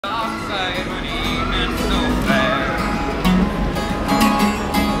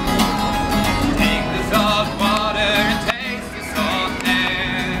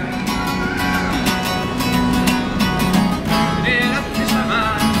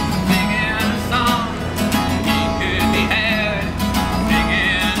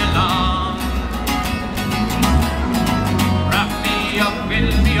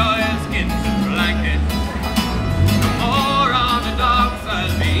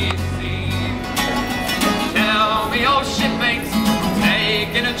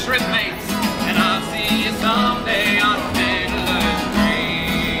a trip, mates, and I'll see you someday on Fiddlers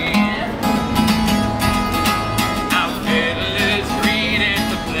Green. Now Fiddlers Green is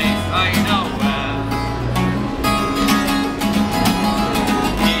a place I know well.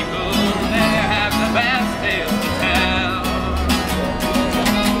 People there have the best tales to tell.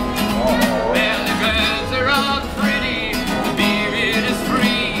 Well, the girls are all pretty, the beer it is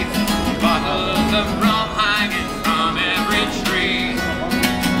free, bottles of rum hanging from every tree.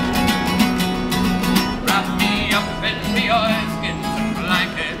 Wrap me up in the oilskins and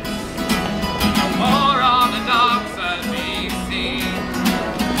blankets, no more on the docks I'll be seen.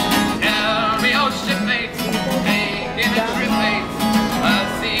 Tell me, oh shipmates, taking a trip, mates, I'll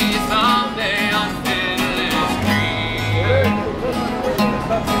see you someday on Fiddlers Green.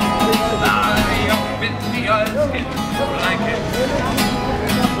 Lie me up in the oilskins and blankets,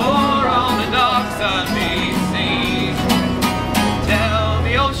 no more on the docks I'll be seen. Tell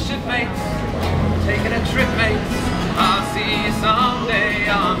me, oh shipmates, taking a trip, mates, I'll see you someday